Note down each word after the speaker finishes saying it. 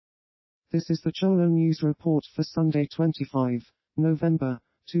This is the Cholo News Report for Sunday 25 November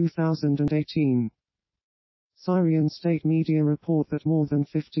 2018. Syrian state media report that more than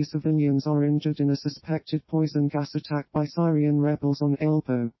 50 civilians are injured in a suspected poison gas attack by Syrian rebels on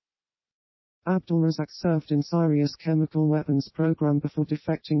Aleppo. Abdulrazak served in Syria's chemical weapons program before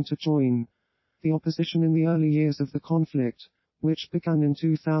defecting to join the opposition in the early years of the conflict, which began in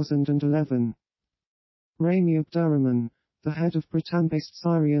 2011. Rami Abdurrahman, the head of Britain-based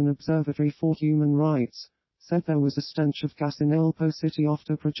Syrian Observatory for Human Rights, said there was a stench of gas in Aleppo city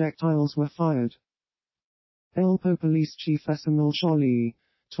after projectiles were fired. Aleppo Police Chief Esmail Cholo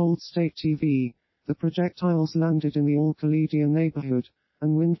told State TV, the projectiles landed in the Al-Khalidia neighborhood,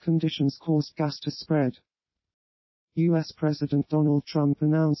 and wind conditions caused gas to spread. U.S. President Donald Trump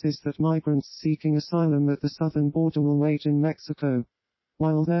announces that migrants seeking asylum at the southern border will wait in Mexico,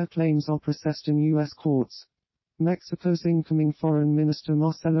 while their claims are processed in U.S. courts. Mexico's incoming Foreign Minister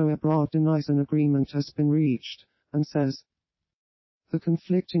Marcelo Ebrard denies an agreement has been reached, and says the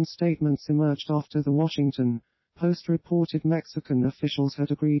conflicting statements emerged after the Washington Post reported Mexican officials had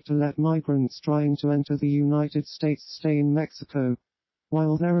agreed to let migrants trying to enter the United States stay in Mexico,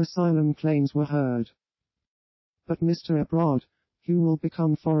 while their asylum claims were heard. But Mr. Ebrard, who will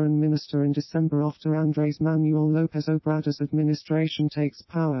become foreign minister in December after Andrés Manuel López Obrador's administration takes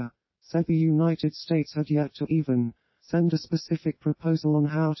power, said the United States had yet to even send a specific proposal on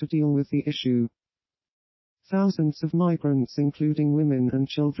how to deal with the issue. Thousands of migrants, including women and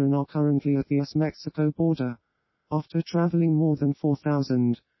children, are currently at the US-Mexico border, after traveling more than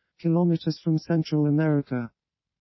 4,000 kilometers from Central America.